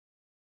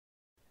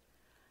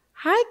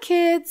Hi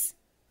kids!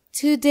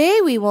 Today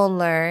we will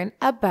learn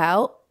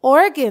about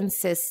organ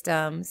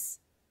systems.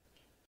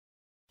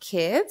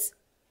 Kids,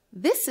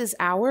 this is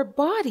our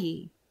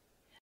body.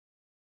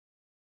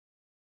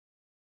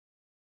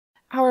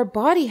 Our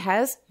body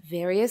has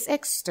various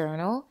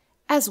external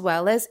as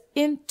well as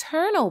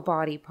internal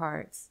body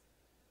parts.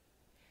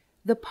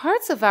 The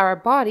parts of our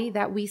body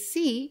that we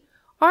see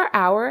are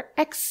our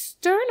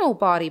external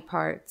body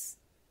parts.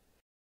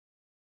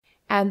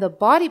 And the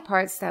body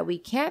parts that we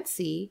can't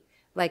see,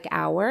 like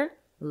our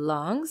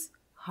lungs,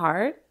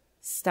 heart,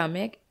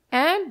 stomach,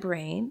 and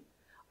brain,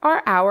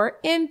 are our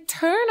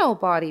internal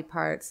body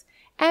parts,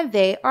 and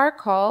they are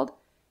called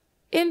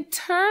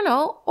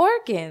internal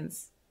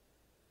organs.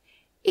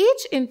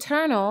 Each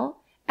internal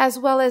as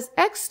well as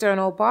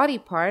external body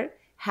part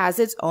has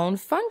its own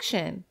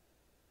function.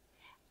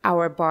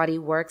 Our body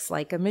works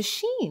like a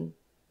machine,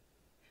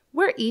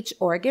 where each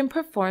organ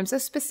performs a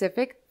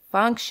specific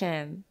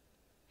function.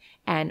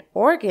 And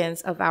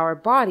organs of our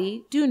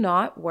body do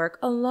not work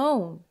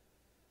alone.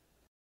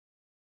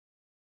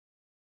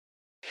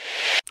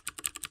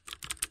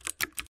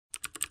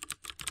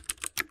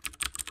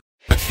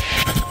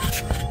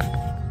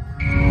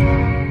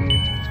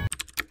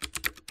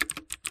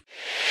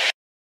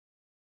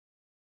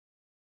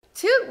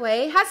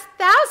 Tutway has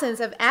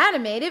thousands of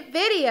animated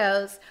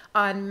videos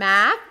on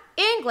math,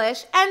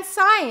 English, and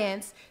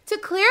science to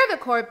clear the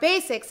core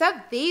basics of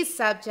these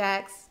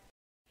subjects.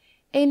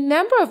 A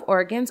number of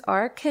organs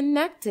are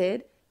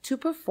connected to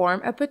perform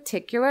a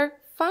particular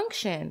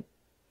function,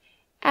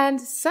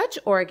 and such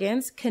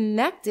organs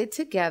connected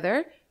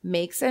together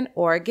makes an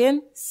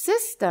organ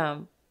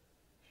system.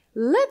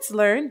 Let's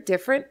learn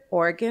different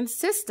organ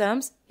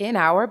systems in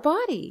our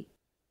body.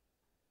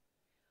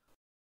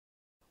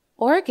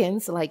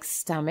 Organs like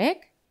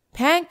stomach,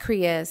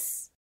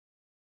 pancreas,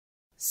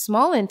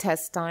 small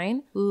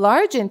intestine,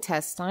 large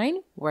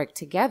intestine work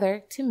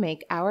together to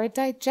make our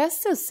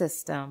digestive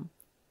system.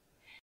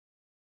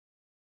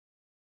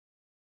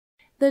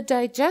 The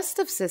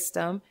digestive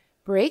system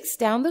breaks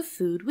down the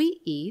food we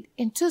eat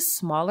into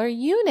smaller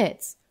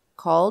units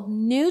called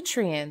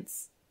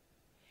nutrients.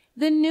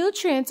 The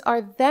nutrients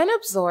are then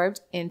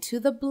absorbed into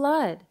the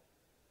blood.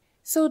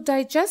 So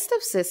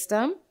digestive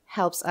system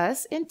helps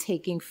us in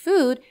taking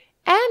food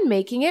and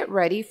making it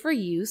ready for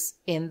use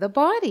in the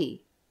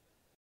body.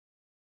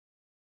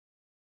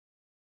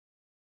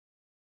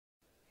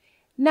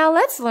 Now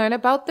let's learn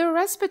about the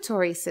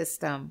respiratory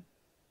system.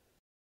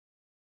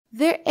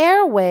 The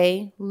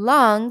airway,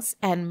 lungs,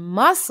 and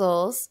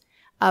muscles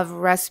of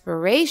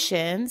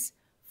respirations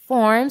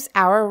forms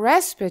our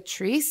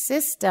respiratory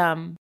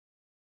system.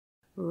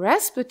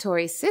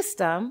 Respiratory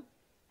system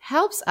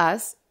helps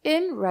us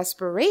in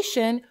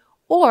respiration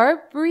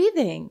or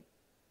breathing.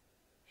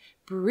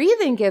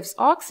 Breathing gives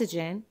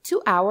oxygen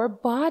to our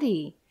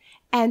body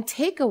and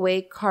take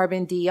away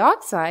carbon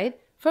dioxide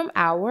from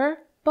our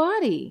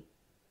body.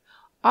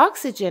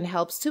 Oxygen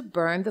helps to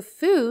burn the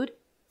food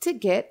to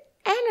get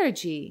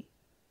energy.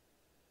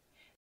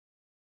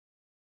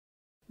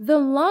 The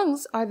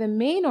lungs are the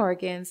main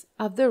organs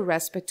of the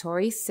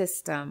respiratory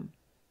system.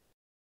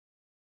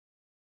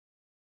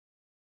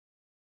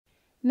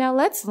 Now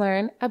let's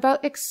learn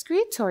about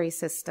excretory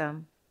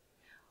system.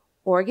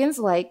 Organs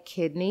like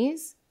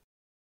kidneys,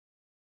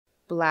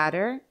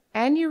 bladder,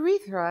 and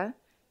urethra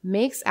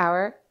makes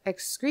our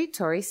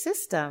excretory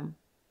system.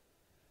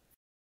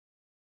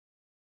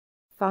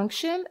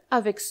 Function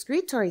of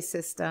excretory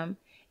system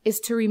is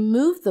to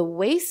remove the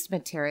waste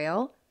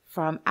material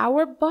from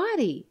our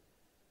body.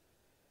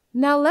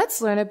 Now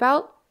let's learn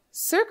about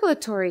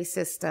circulatory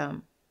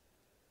system.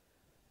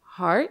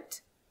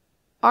 Heart,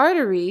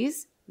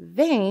 arteries,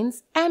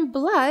 veins, and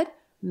blood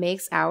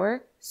makes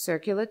our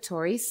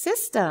circulatory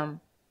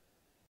system.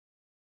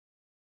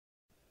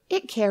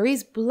 It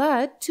carries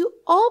blood to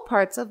all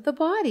parts of the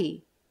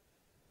body.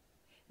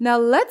 Now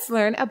let's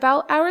learn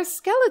about our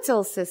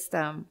skeletal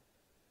system.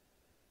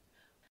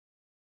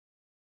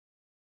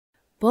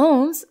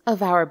 Bones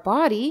of our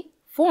body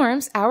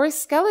forms our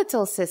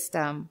skeletal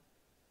system.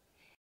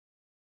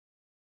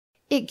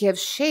 It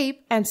gives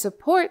shape and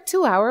support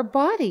to our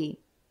body.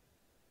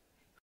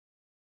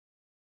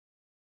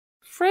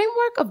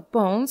 Framework of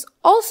bones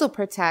also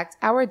protect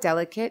our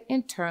delicate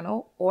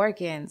internal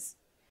organs.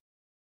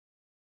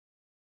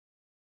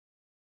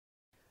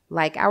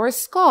 Like our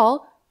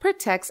skull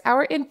protects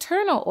our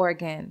internal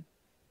organ,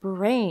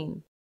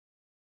 brain.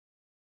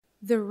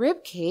 The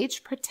rib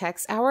cage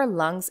protects our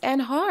lungs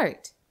and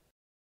heart.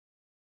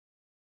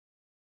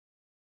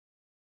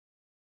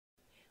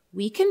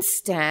 We can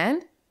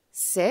stand,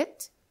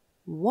 sit,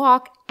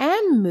 walk,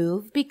 and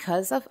move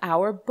because of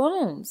our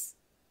bones.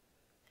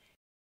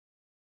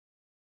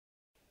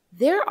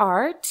 There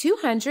are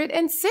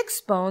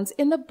 206 bones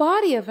in the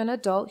body of an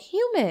adult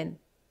human.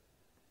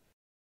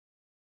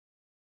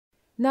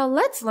 Now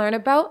let's learn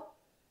about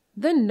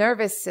the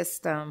nervous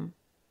system.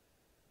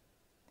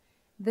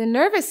 The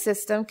nervous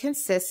system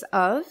consists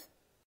of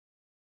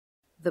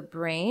the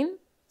brain,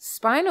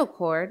 spinal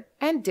cord,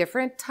 and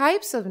different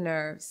types of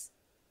nerves.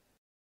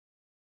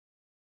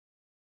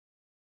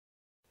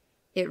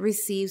 It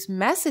receives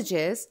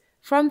messages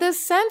from the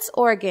sense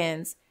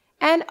organs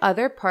and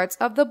other parts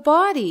of the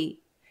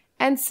body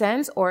and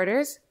sends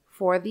orders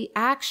for the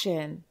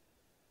action.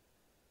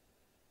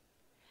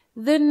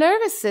 The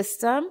nervous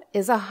system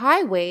is a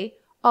highway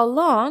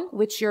along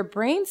which your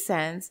brain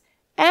sends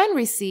and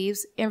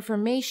receives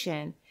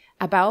information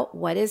about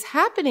what is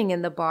happening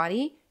in the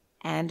body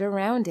and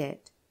around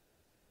it.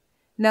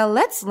 Now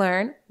let's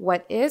learn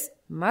what is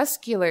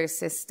muscular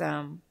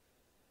system.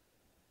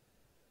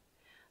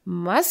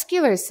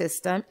 Muscular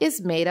system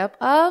is made up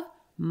of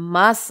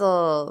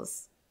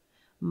muscles.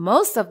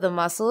 Most of the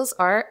muscles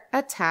are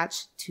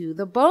attached to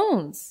the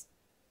bones.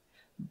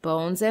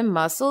 Bones and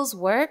muscles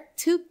work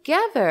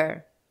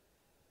together.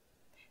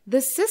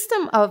 The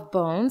system of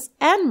bones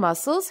and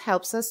muscles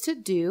helps us to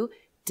do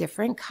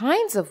different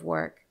kinds of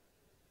work.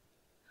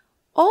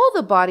 All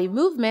the body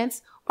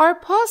movements are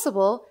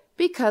possible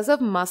because of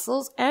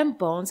muscles and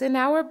bones in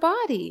our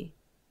body.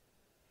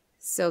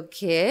 So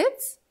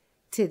kids,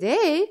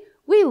 today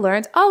we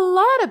learned a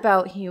lot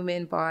about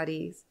human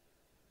bodies.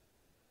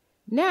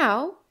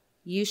 Now,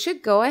 you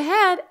should go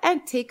ahead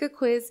and take a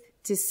quiz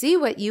to see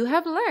what you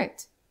have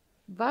learned.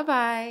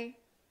 Bye-bye.